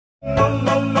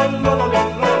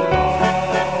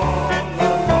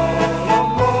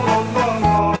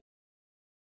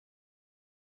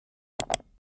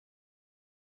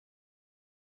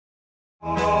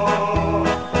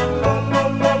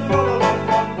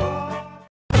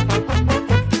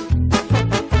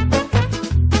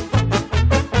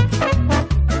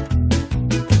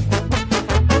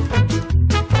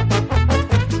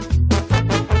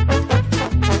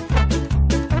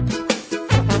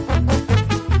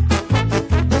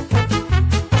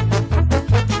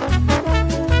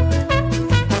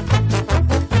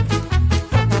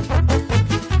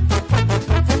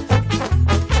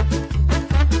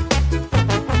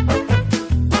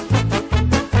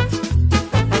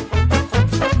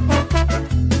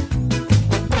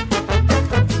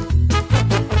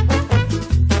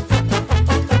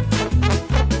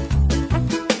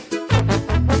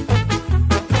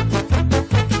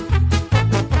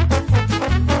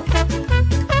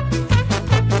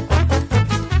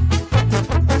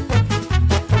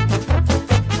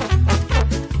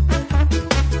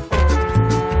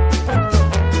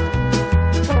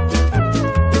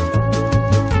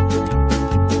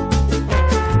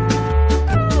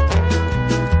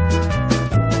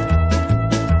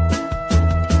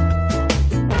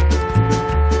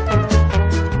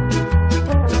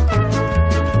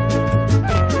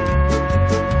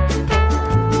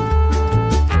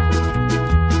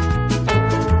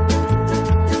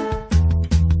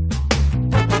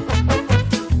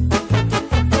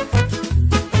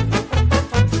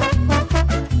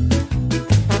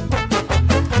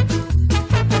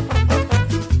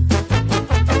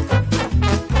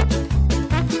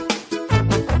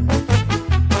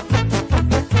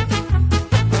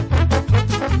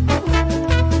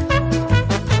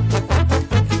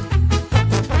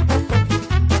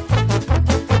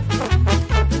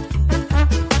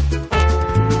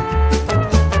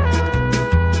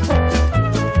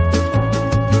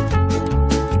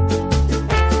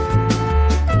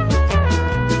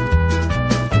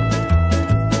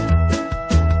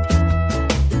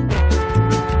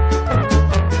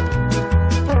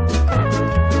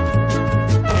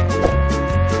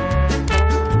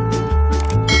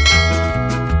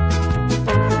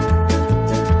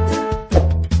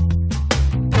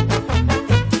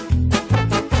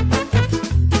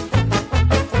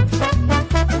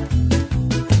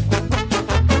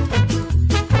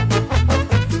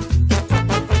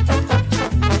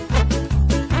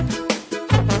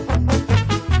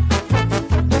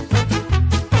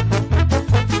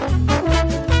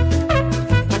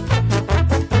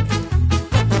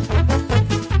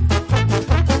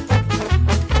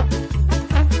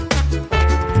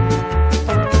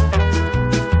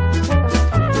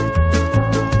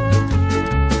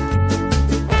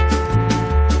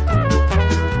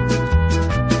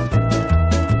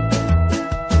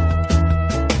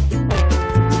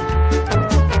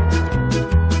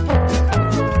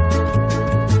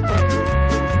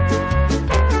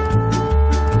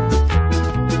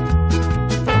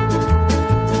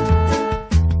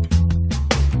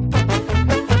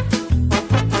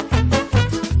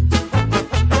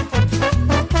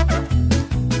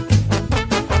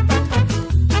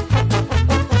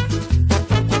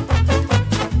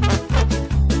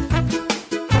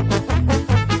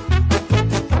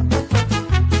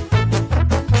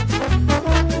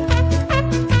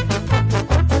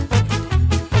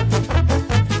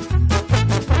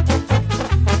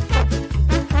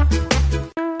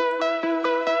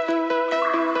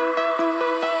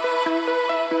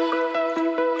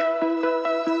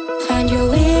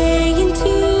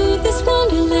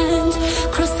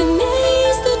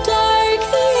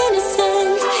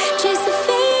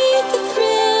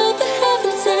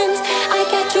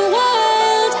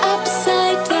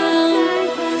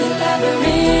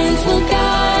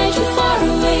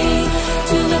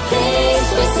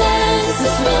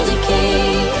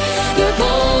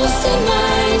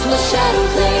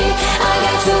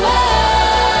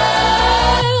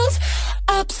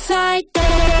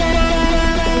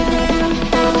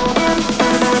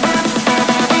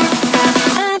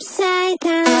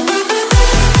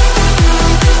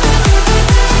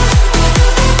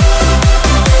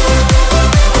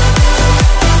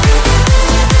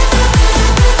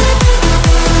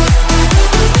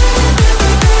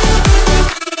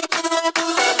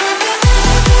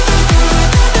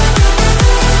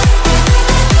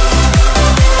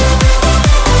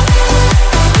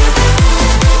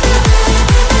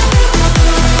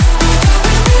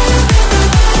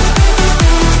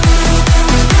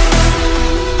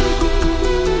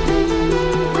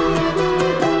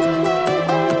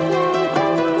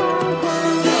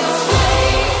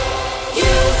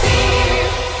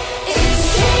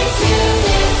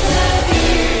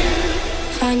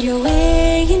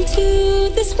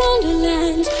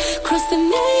wonderland. Cross the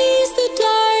maze, the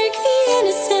dark, the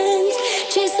innocent.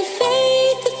 Chase the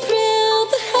fate, the thrill,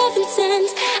 the heaven sent.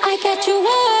 I got your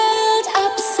world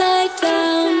upside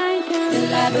down. The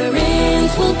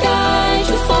labyrinth will guide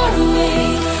you far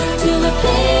away to a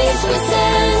place where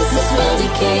senses will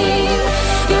decay.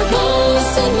 Your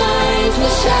ghost and mind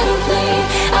will shadow play.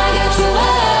 I got your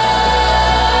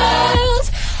world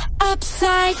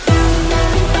upside down.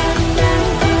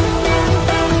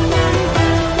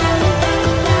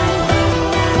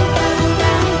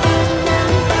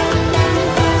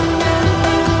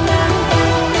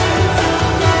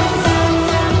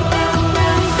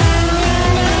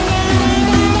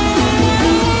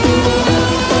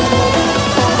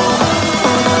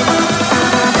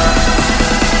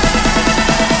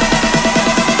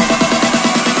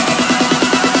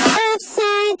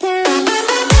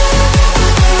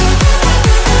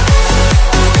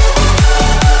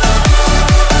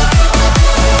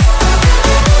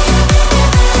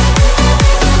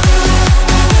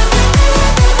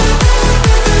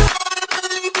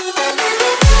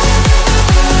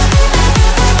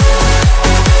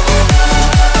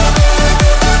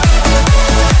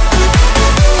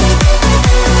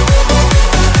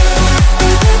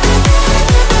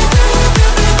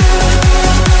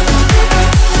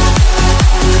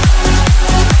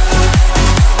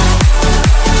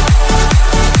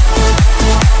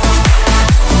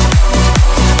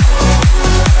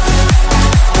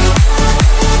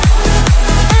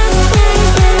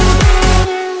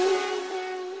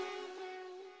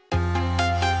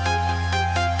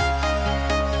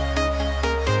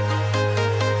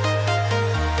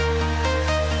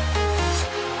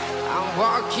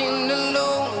 Walking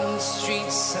alone, the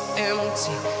streets are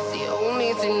empty. The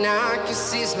only thing I can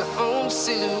see is my own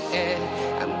silhouette.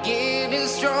 I'm getting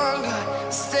stronger,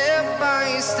 step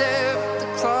by step. The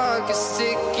clock is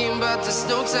ticking, but there's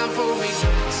no time for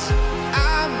regrets.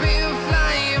 I've been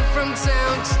flying from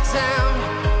town to town,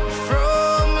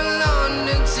 from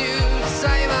London to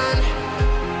Taiwan.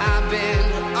 I've been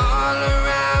all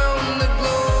around the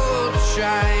globe,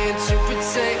 trying to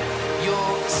protect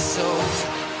your soul.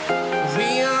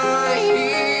 We are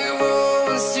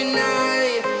heroes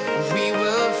tonight. We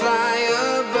will fly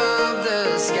above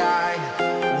the sky.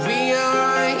 We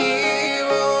are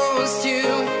heroes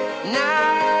tonight.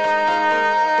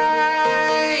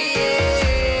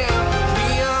 Yeah. We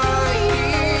are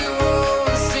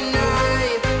heroes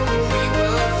tonight. We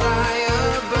will fly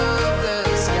above the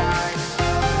sky.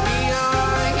 We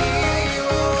are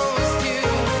heroes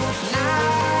tonight.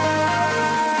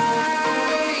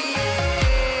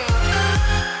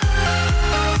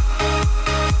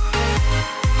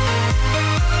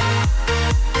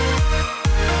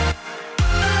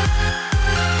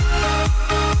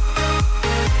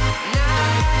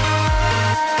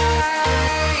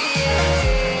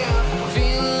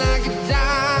 Feel like a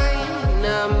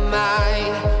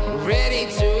dynamite, ready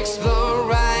to explode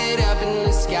right up in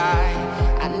the sky.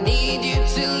 I need you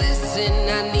to listen,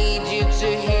 I need you to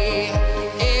hear,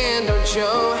 and don't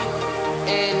show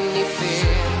any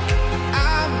fear.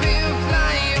 I've been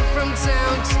flying from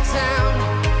town to town,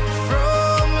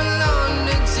 from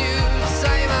London to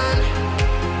Taiwan.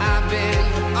 I've been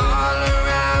all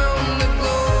around the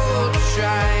globe,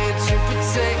 trying to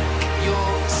protect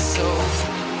your soul.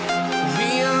 We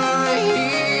are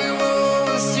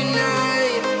heroes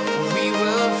tonight. We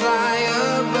will fly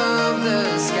above the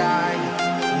sky.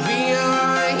 We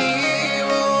are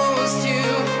heroes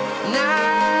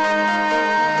tonight.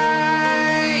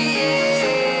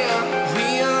 Yeah. We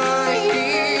are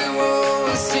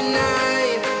heroes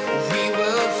tonight. We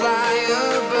will fly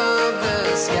above the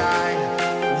sky.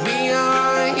 We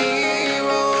are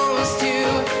heroes tonight.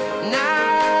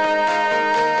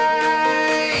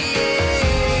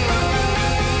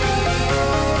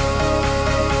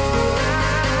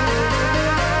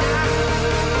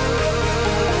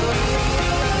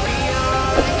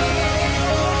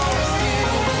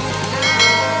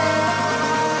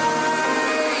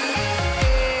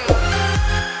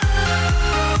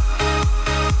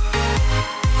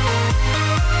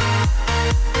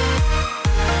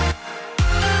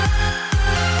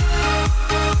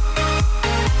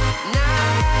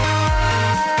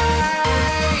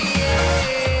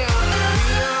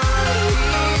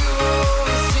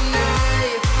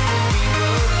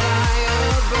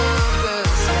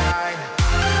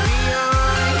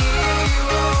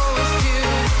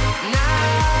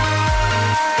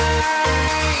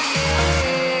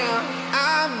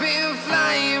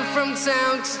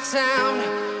 Town to town,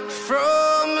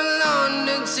 from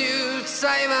London to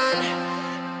Taiwan.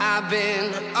 I've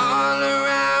been all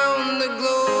around the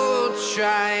globe,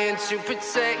 trying to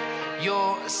protect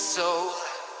your soul.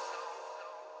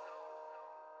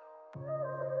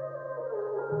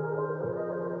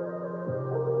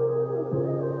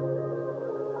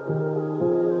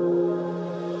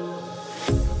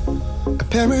 A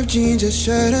pair of jeans, a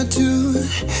shirt or two.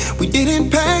 We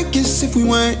didn't pack as if we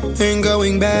weren't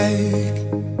going back.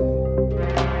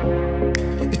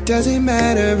 It doesn't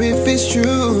matter if it's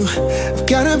true. I've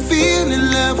got a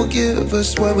feeling love will give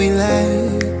us what we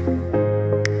lack.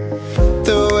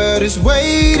 The world is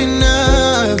waiting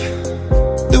up.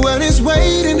 The world is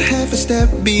waiting half a step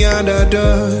beyond our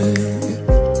door.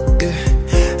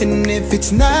 Yeah. And if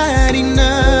it's not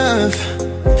enough,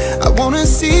 I wanna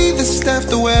see the stuff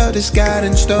the world has got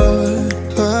in store.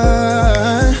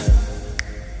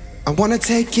 I wanna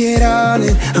take it all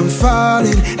in, I'm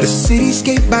falling. The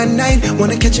cityscape by night,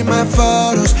 wanna catch in my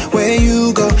photos. Where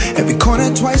you go, every corner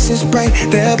twice as bright.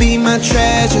 They'll be my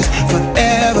treasures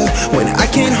forever. When I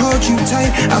can't hold you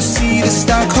tight, I'll see the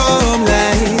Stockholm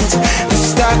lights. The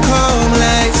Stockholm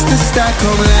lights, the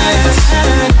Stockholm lights.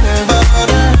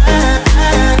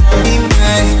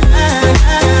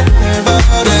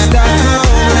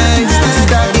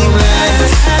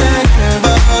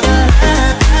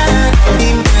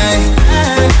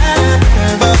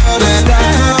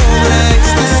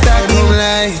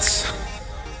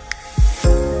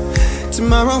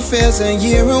 Tomorrow feels a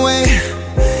year away,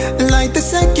 like the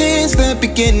seconds, the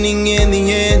beginning and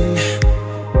the end.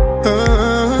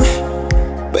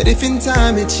 But if in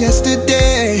time it's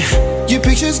yesterday, your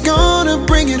picture's gonna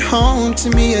bring it home to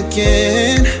me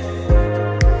again.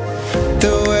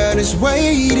 The world is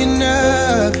waiting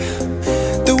up.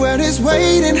 The world is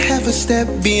waiting half a step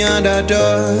beyond our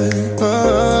door.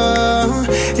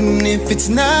 And if it's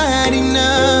not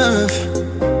enough,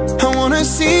 I wanna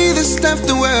see the stuff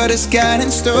the world has got in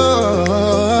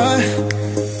store.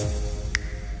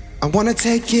 I wanna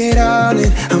take it all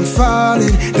in, I'm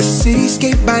falling. The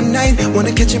cityscape by night,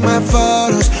 wanna catch in my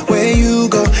photos. Where you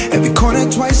go, every corner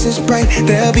twice as bright.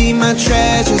 They'll be my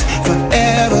treasures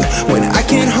forever. When I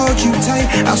can't hold you tight,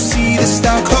 I'll see the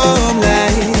Stockholm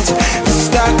lights. The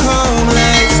Stockholm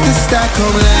lights, the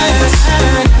Stockholm lights.